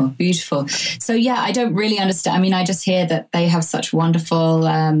together. Beautiful. So yeah, I don't really understand. I mean, I just hear that they have such wonderful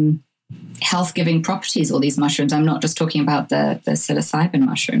health-giving properties, all these mushrooms. I'm not just talking about the psilocybin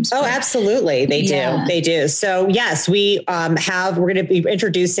mushrooms. Oh, absolutely. They do. Yeah. They do. So yes, we're going to be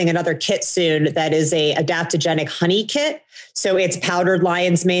introducing another kit soon that is a adaptogenic honey kit. So it's powdered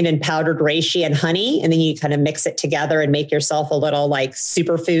lion's mane and powdered reishi and honey. And then you kind of mix it together and make yourself a little like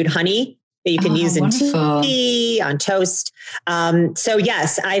superfood honey that you can use in tea, on toast. So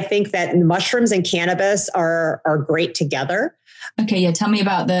yes, I think that mushrooms and cannabis are great together. Okay, yeah. Tell me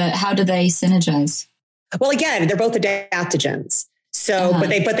about how do they synergize? Well, again, they're both adaptogens. So, but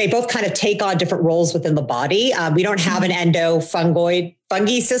they both kind of take on different roles within the body. We don't have an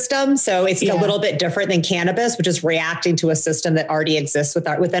fungi system. So it's a little bit different than cannabis, which is reacting to a system that already exists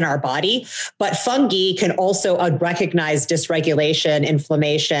within our body. But fungi can also recognize dysregulation,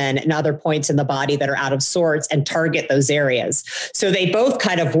 inflammation, and other points in the body that are out of sorts and target those areas. So they both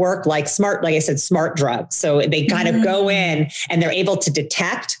kind of work like smart drugs. So they kind of go in and they're able to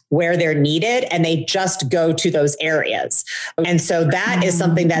detect where they're needed and they just go to those areas. And so that is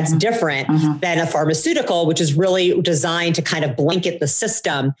something that's different than a pharmaceutical, which is really designed to kind of blanket the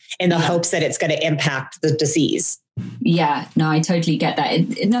system in the hopes that it's going to impact the disease. Yeah, no, I totally get that.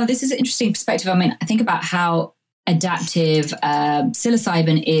 This is an interesting perspective. I mean, I think about how adaptive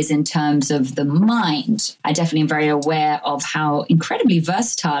psilocybin is in terms of the mind. I definitely am very aware of how incredibly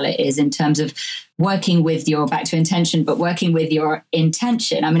versatile it is in terms of working with back to intention, but working with your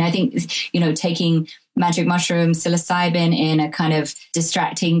intention. I mean, I think, taking magic mushrooms, psilocybin in a kind of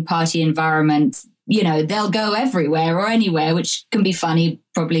distracting party environment, they'll go everywhere or anywhere, which can be funny,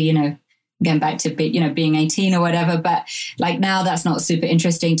 probably, getting back to being 18 or whatever. But like now that's not super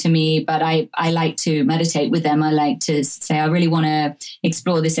interesting to me, but I like to meditate with them. I like to say, I really want to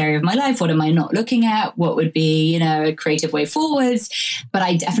explore this area of my life. What am I not looking at? What would be, a creative way forwards? But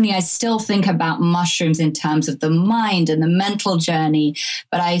I still think about mushrooms in terms of the mind and the mental journey.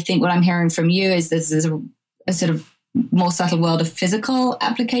 But I think what I'm hearing from you is this is a sort of more subtle world of physical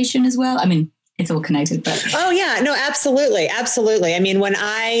application as well. I mean, it's all connected, but. Oh yeah, no, absolutely. Absolutely. I mean, when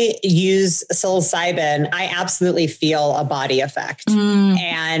I use psilocybin, I absolutely feel a body effect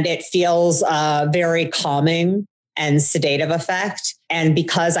and it feels very calming and sedative effect. And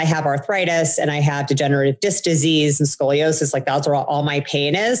because I have arthritis and I have degenerative disc disease and scoliosis, like that's where all my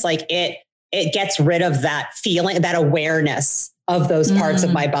pain is, like it gets rid of that feeling, that awareness of those parts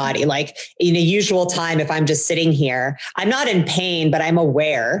of my body. Like in a usual time, if I'm just sitting here, I'm not in pain, but I'm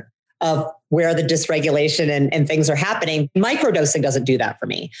aware of where the dysregulation and things are happening. Microdosing doesn't do that for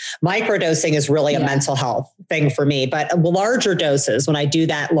me. Microdosing is really a mental health thing for me, but larger doses, when I do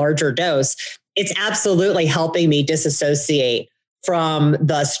that larger dose, it's absolutely helping me disassociate from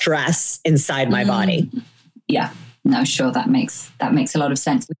the stress inside my body. Yeah. No, sure. That makes a lot of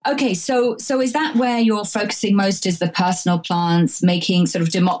sense. Okay. So is that where you're focusing most, is the personal plants, making sort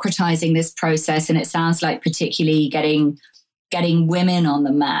of democratizing this process? And it sounds like particularly getting women on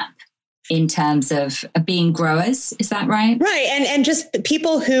the map in terms of being growers. Is that right? Right. And just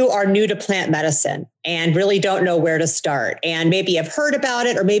people who are new to plant medicine and really don't know where to start and maybe have heard about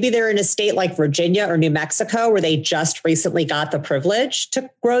it, or maybe they're in a state like Virginia or New Mexico where they just recently got the privilege to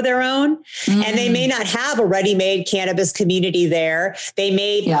grow their own. And they may not have a ready-made cannabis community there. They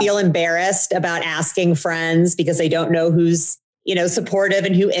may feel embarrassed about asking friends because they don't know who's, supportive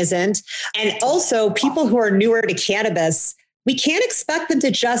and who isn't. And also people who are newer to cannabis, we can't expect them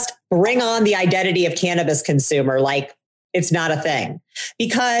to just bring on the identity of cannabis consumer like it's not a thing,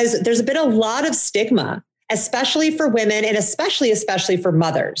 because there's been a lot of stigma, especially for women and especially for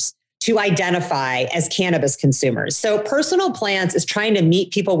mothers, to identify as cannabis consumers. So Personal Plants is trying to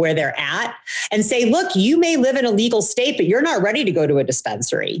meet people where they're at and say, look, you may live in a legal state, but you're not ready to go to a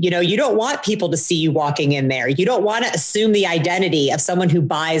dispensary. You don't want people to see you walking in there. You don't want to assume the identity of someone who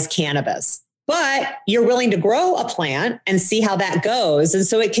buys cannabis. But you're willing to grow a plant and see how that goes. And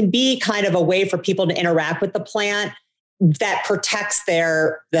so it can be kind of a way for people to interact with the plant that protects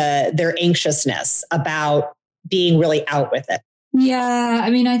their anxiousness about being really out with it. Yeah, I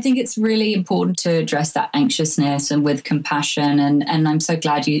mean, I think it's really important to address that anxiousness and with compassion. And I'm so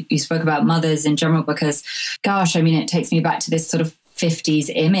glad you spoke about mothers in general, because, gosh, I mean, it takes me back to this sort of 50s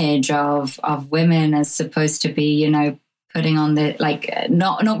image of women as supposed to be, putting on the,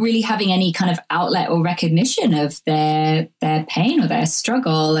 not really having any kind of outlet or recognition of their pain or their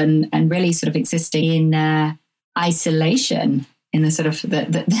struggle, and really sort of existing in isolation. in the sort of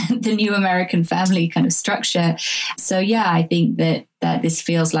the new American family kind of structure. So yeah, I think that this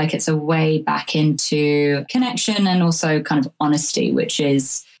feels like it's a way back into connection and also kind of honesty, which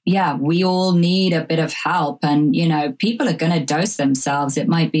is, yeah, we all need a bit of help. And, people are going to dose themselves. It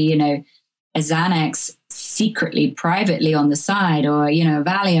might be, a Xanax secretly, privately on the side, or,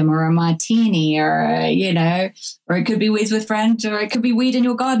 Valium or a martini, or, or it could be weeds with friends, or it could be weed in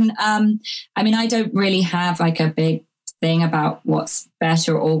your garden. I don't really have like a big thing about what's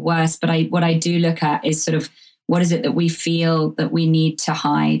better or worse, but what I do look at is sort of, what is it that we feel that we need to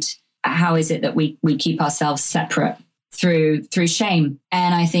hide? How is it that we keep ourselves separate through shame?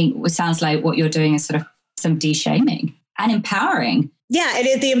 And I think it sounds like what you're doing is sort of some de-shaming and empowering. Yeah,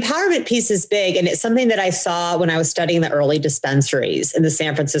 the empowerment piece is big. And it's something that I saw when I was studying the early dispensaries in the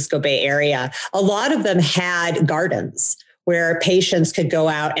San Francisco Bay Area. A lot of them had gardens where patients could go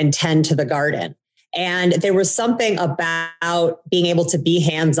out and tend to the garden. And there was something about being able to be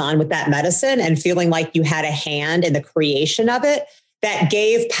hands-on with that medicine and feeling like you had a hand in the creation of it that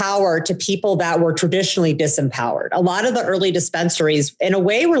gave power to people that were traditionally disempowered. A lot of the early dispensaries, in a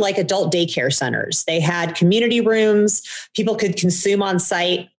way, were like adult daycare centers. They had community rooms, people could consume on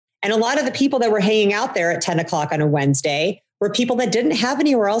site. And a lot of the people that were hanging out there at 10 o'clock on a Wednesday were people that didn't have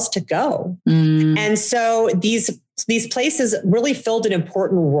anywhere else to go. And so these places really filled an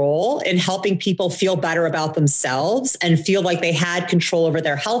important role in helping people feel better about themselves and feel like they had control over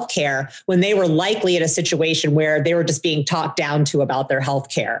their healthcare when they were likely in a situation where they were just being talked down to about their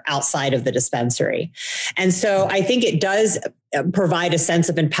healthcare outside of the dispensary. And so I think it does provide a sense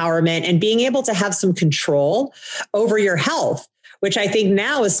of empowerment and being able to have some control over your health, which I think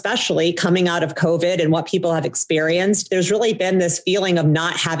now, especially coming out of COVID and what people have experienced, there's really been this feeling of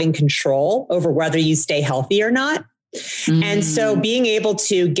not having control over whether you stay healthy or not. And so being able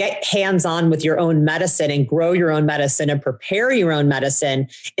to get hands-on with your own medicine and grow your own medicine and prepare your own medicine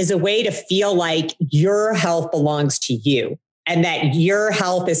is a way to feel like your health belongs to you and that your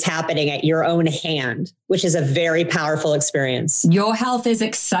health is happening at your own hand, which is a very powerful experience. Your health is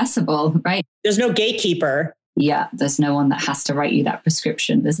accessible, right? There's no gatekeeper. Yeah, there's no one that has to write you that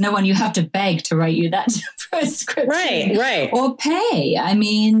prescription. There's no one you have to beg to write you that prescription. Right. Or pay. I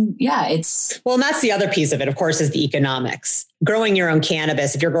mean, yeah, it's... Well, and that's the other piece of it, of course, is the economics. Growing your own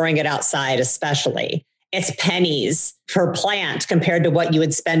cannabis, if you're growing it outside especially, it's pennies per plant compared to what you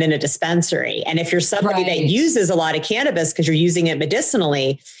would spend in a dispensary. And if you're somebody that uses a lot of cannabis because you're using it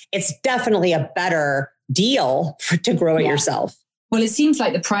medicinally, it's definitely a better deal to grow it yourself. Well, it seems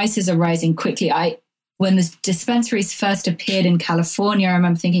like the prices are rising quickly. When the dispensaries first appeared in California, I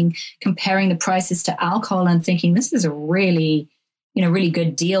remember comparing the prices to alcohol and thinking, this is a really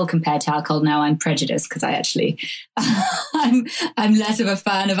good deal compared to alcohol. Now I'm prejudiced because I actually, I'm less of a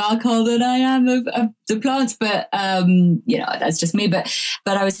fan of alcohol than I am of the plants, but that's just me. But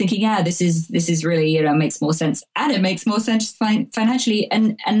I was thinking, this is really, makes more sense, and it makes more sense financially.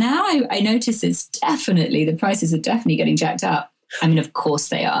 And now I notice the prices are definitely getting jacked up. I mean, of course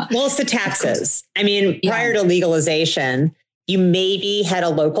they are. Well, it's the taxes. I mean, prior to legalization, you maybe had a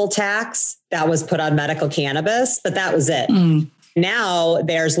local tax that was put on medical cannabis, but that was it. Now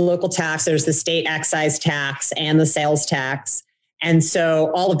there's local tax, there's the state excise tax and the sales tax. And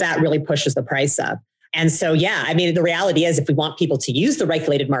so all of that really pushes the price up. And so, the reality is if we want people to use the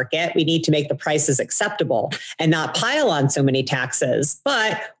regulated market, we need to make the prices acceptable and not pile on so many taxes.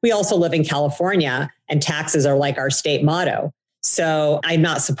 But we also live in California and taxes are like our state motto. So I'm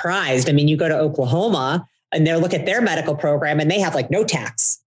not surprised. I mean, you go to Oklahoma and they look at their medical program and they have like no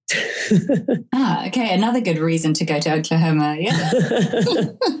tax. Okay. Another good reason to go to Oklahoma. Yeah.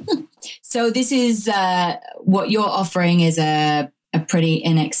 So this is what you're offering is a pretty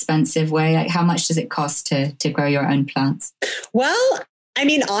inexpensive way. Like, how much does it cost to grow your own plants? Well, I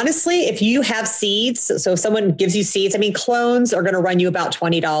mean, honestly, if you have seeds, so if someone gives you seeds, clones are going to run you about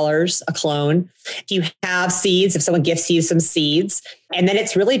 $20 a clone. If you have seeds, if someone gifts you some seeds, and then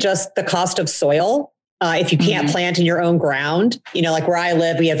it's really just the cost of soil. If you can't plant in your own ground, like where I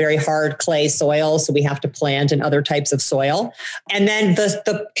live, we have very hard clay soil. So we have to plant in other types of soil. And then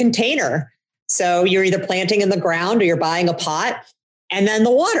the container. So you're either planting in the ground or you're buying a pot, and then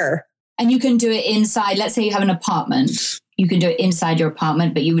the water. And you can do it inside. Let's say you have an apartment. You can do it inside your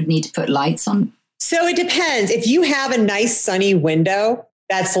apartment, but you would need to put lights on. So it depends. If you have a nice sunny window,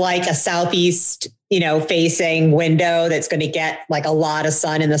 that's like a southeast, facing window that's going to get like a lot of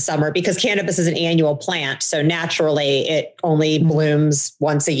sun in the summer, because cannabis is an annual plant. So naturally it only blooms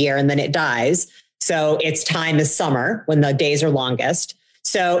once a year and then it dies. So its time is summer when the days are longest.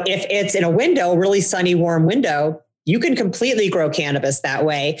 So if it's in a window, really sunny, warm window, You can completely grow cannabis that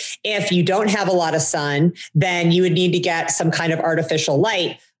way. If you don't have a lot of sun, then you would need to get some kind of artificial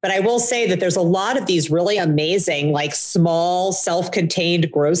light. But I will say that there's a lot of these really amazing, like small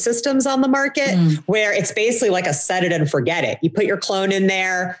self-contained grow systems on the market where it's basically like a set it and forget it. You put your clone in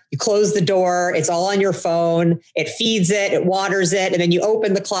there, you close the door, it's all on your phone, it feeds it, it waters it, and then you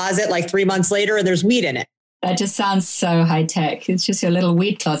open the closet like 3 months later and there's weed in it. That just sounds so high tech. It's just your little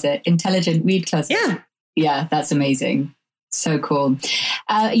weed closet, intelligent weed closet. Yeah. Yeah, that's amazing. So cool.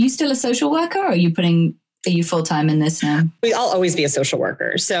 Are you still a social worker or are you full-time in this now? I'll always be a social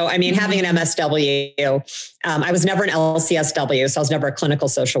worker. So, I mean, having an MSW, I was never an LCSW, so I was never a clinical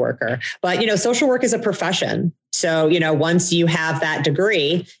social worker. But, social work is a profession. So, once you have that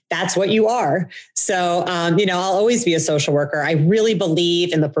degree, that's what you are. So, I'll always be a social worker. I really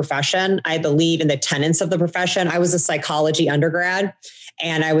believe in the profession. I believe in the tenets of the profession. I was a psychology undergrad.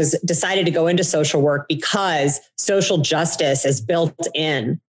 And I decided to go into social work because social justice is built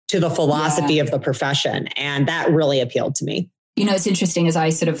in to the philosophy of the profession. And that really appealed to me. It's interesting as I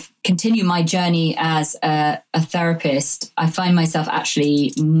sort of continue my journey as a therapist, I find myself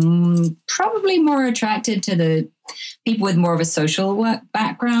actually probably more attracted to the people with more of a social work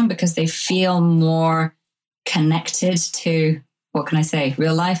background because they feel more connected to, what can I say,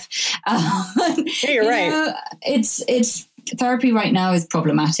 real life. You're right. It's therapy right now is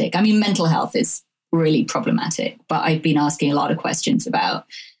problematic. I mean, mental health is really problematic, but I've been asking a lot of questions about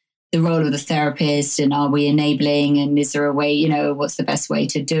the role of the therapist and are we enabling and is there a way, what's the best way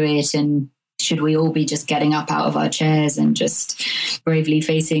to do it? And should we all be just getting up out of our chairs and just bravely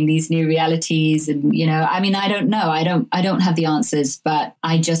facing these new realities? And, I don't know. I don't have the answers, but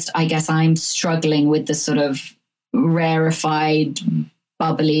I guess I'm struggling with the sort of rarefied,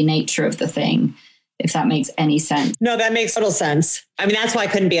 bubbly nature of the thing, if that makes any sense. No, that makes total sense. I mean, that's why I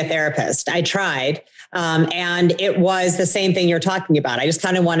couldn't be a therapist. I tried. And it was the same thing you're talking about. I just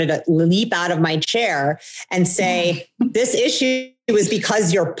kind of wanted to leap out of my chair and say, this issue is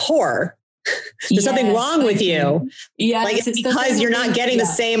because you're poor. There's something wrong with you. Yeah, like it's because you're not getting the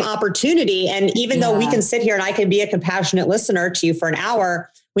same opportunity. And even though we can sit here and I can be a compassionate listener to you for an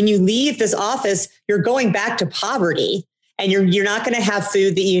hour, when you leave this office, you're going back to poverty and you're not going to have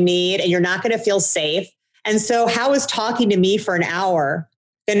food that you need and you're not going to feel safe. And so how is talking to me for an hour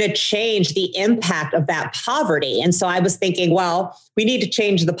going to change the impact of that poverty? And so I was thinking, well, we need to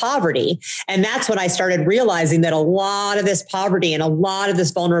change the poverty. And that's when I started realizing that a lot of this poverty and a lot of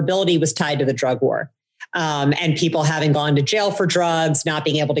this vulnerability was tied to the drug war. And people having gone to jail for drugs, not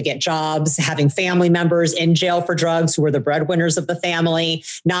being able to get jobs, having family members in jail for drugs who were the breadwinners of the family,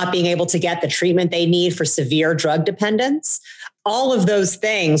 not being able to get the treatment they need for severe drug dependence. All of those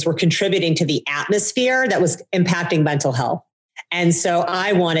things were contributing to the atmosphere that was impacting mental health. And so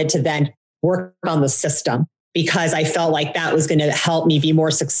I wanted to then work on the system because I felt like that was going to help me be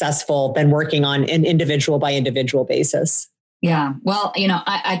more successful than working on an individual by individual basis. Yeah. Well,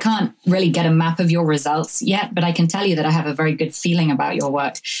 I can't really get a map of your results yet, but I can tell you that I have a very good feeling about your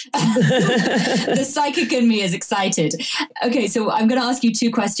work. The psychic in me is excited. Okay. So I'm going to ask you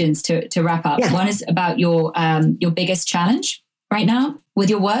two questions to wrap up. Yeah. One is about your biggest challenge right now with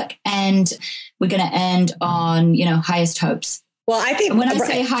your work. And we're going to end on, highest hopes. Well, I think when I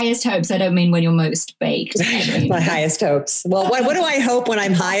say highest hopes, I don't mean when you're most baked. My highest hopes. Well, what do I hope when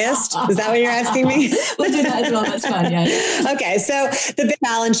I'm highest? Is that what you're asking me? We'll do that as well. That's fun. Yeah. Okay. So the big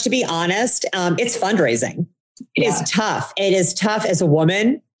challenge, to be honest, it's fundraising. It is tough. It is tough as a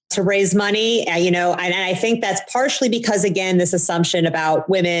woman to raise money, and I think that's partially because, again, this assumption about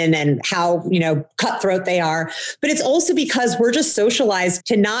women and how, cutthroat they are, but it's also because we're just socialized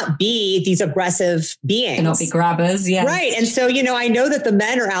to not be these aggressive beings. To not be grabbers. Yeah. Right. And so, I know that the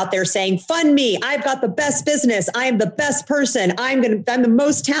men are out there saying, fund me. I've got the best business. I'm the best person. I'm the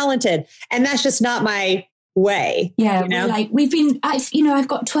most talented. And that's just not my way. Yeah. I've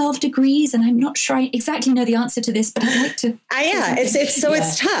got 12 degrees and I'm not sure I exactly know the answer to this, but I'd like to.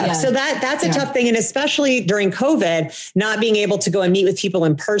 It's tough. Yeah. So that's a tough thing. And especially during COVID, not being able to go and meet with people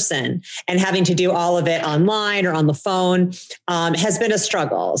in person and having to do all of it online or on the phone has been a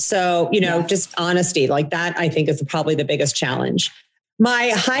struggle. So, just honesty like that, I think is probably the biggest challenge.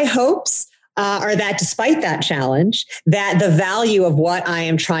 My high hopes are that despite that challenge, that the value of what I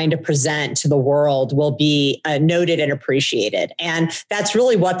am trying to present to the world will be noted and appreciated. And that's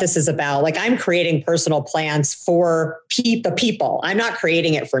really what this is about. Like, I'm creating personal plans for the people. I'm not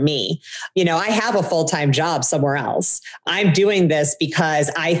creating it for me. I have a full-time job somewhere else. I'm doing this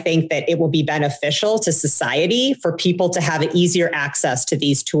because I think that it will be beneficial to society for people to have easier access to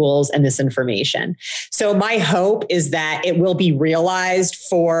these tools and this information. So my hope is that it will be realized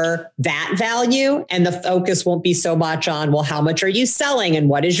for that value, and the focus won't be so much on, well, how much are you selling and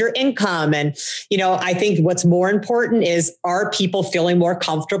what is your income? And, I think what's more important is, are people feeling more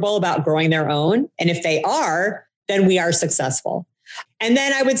comfortable about growing their own? And if they are, then we are successful. And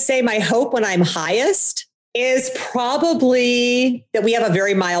then I would say my hope when I'm highest is probably that we have a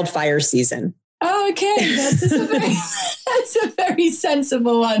very mild fire season. Oh, okay. That's a very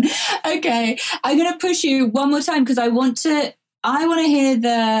sensible one. Okay. I'm going to push you one more time because I want to hear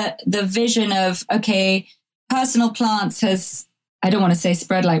the vision of, okay, personal plants has, I don't want to say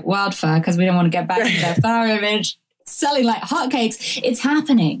spread like wildfire because we don't want to get back into that fire image, selling like hotcakes. It's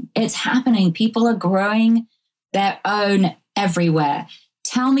happening. It's happening. People are growing their own everywhere.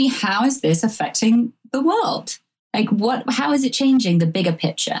 Tell me, how is this affecting the world? Like how is it changing the bigger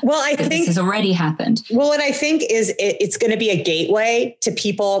picture? Well, I think this has already happened. Well, what I think is it's going to be a gateway to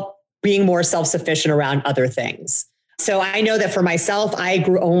people being more self-sufficient around other things. So I know that for myself, I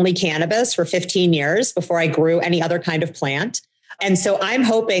grew only cannabis for 15 years before I grew any other kind of plant. And so I'm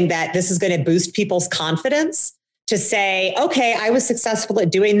hoping that this is going to boost people's confidence to say, okay, I was successful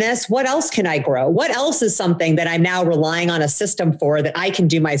at doing this. What else can I grow? What else is something that I'm now relying on a system for that I can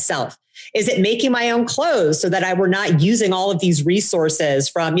do myself? Is it making my own clothes so that we're not using all of these resources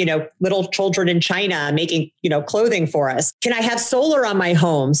from, little children in China making, clothing for us? Can I have solar on my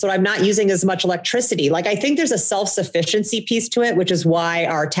home so I'm not using as much electricity? Like, I think there's a self-sufficiency piece to it, which is why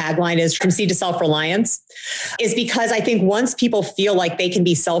our tagline is from seed to self-reliance, is because I think once people feel like they can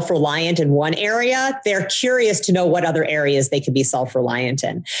be self-reliant in one area, they're curious to know what other areas they can be self-reliant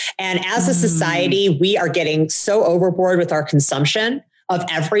in. And as a society, we are getting so overboard with our consumption of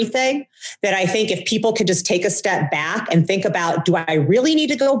everything that I think if people could just take a step back and think about, do I really need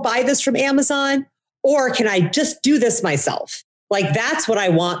to go buy this from Amazon? Or can I just do this myself? Like, that's what I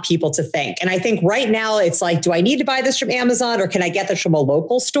want people to think. And I think right now it's like, do I need to buy this from Amazon, or can I get this from a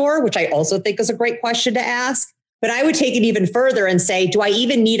local store? Which I also think is a great question to ask. But I would take it even further and say, do I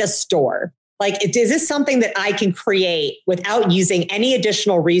even need a store? Like, is this something that I can create without using any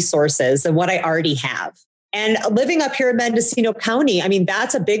additional resources than what I already have? And living up here in Mendocino County, I mean,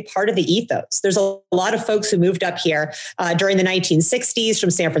 that's a big part of the ethos. There's a lot of folks who moved up here during the 1960s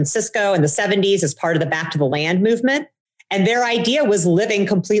from San Francisco and the 70s as part of the Back to the Land movement. And their idea was living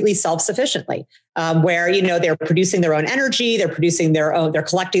completely self-sufficiently, where, they're producing their own energy, they're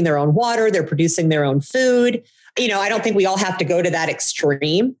collecting their own water, they're producing their own food. I don't think we all have to go to that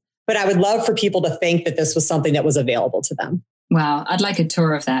extreme, but I would love for people to think that this was something that was available to them. Wow, I'd like a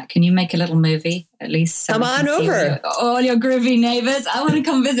tour of that. Can you make a little movie at least? Come on over. All your groovy neighbors. I want to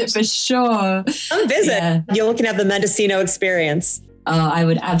come visit for sure. Come visit. Yeah. You can have the Mendocino experience. Oh, I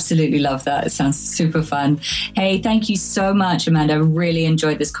would absolutely love that. It sounds super fun. Hey, thank you so much, Amanda. I really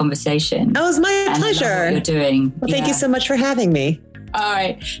enjoyed this conversation. It was my pleasure. I love what you're doing. Well, thank you so much for having me. All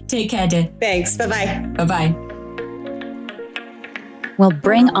right. Take care, dear. Thanks. Bye-bye. Bye-bye. Well,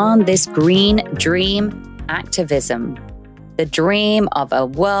 bring on this green dream activism. The dream of a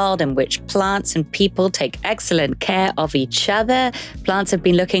world in which plants and people take excellent care of each other. Plants have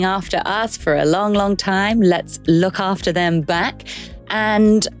been looking after us for a long, long time. Let's look after them back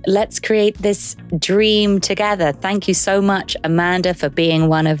and let's create this dream together. Thank you so much, Amanda, for being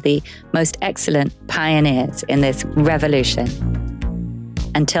one of the most excellent pioneers in this revolution.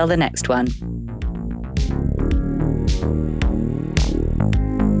 Until the next one.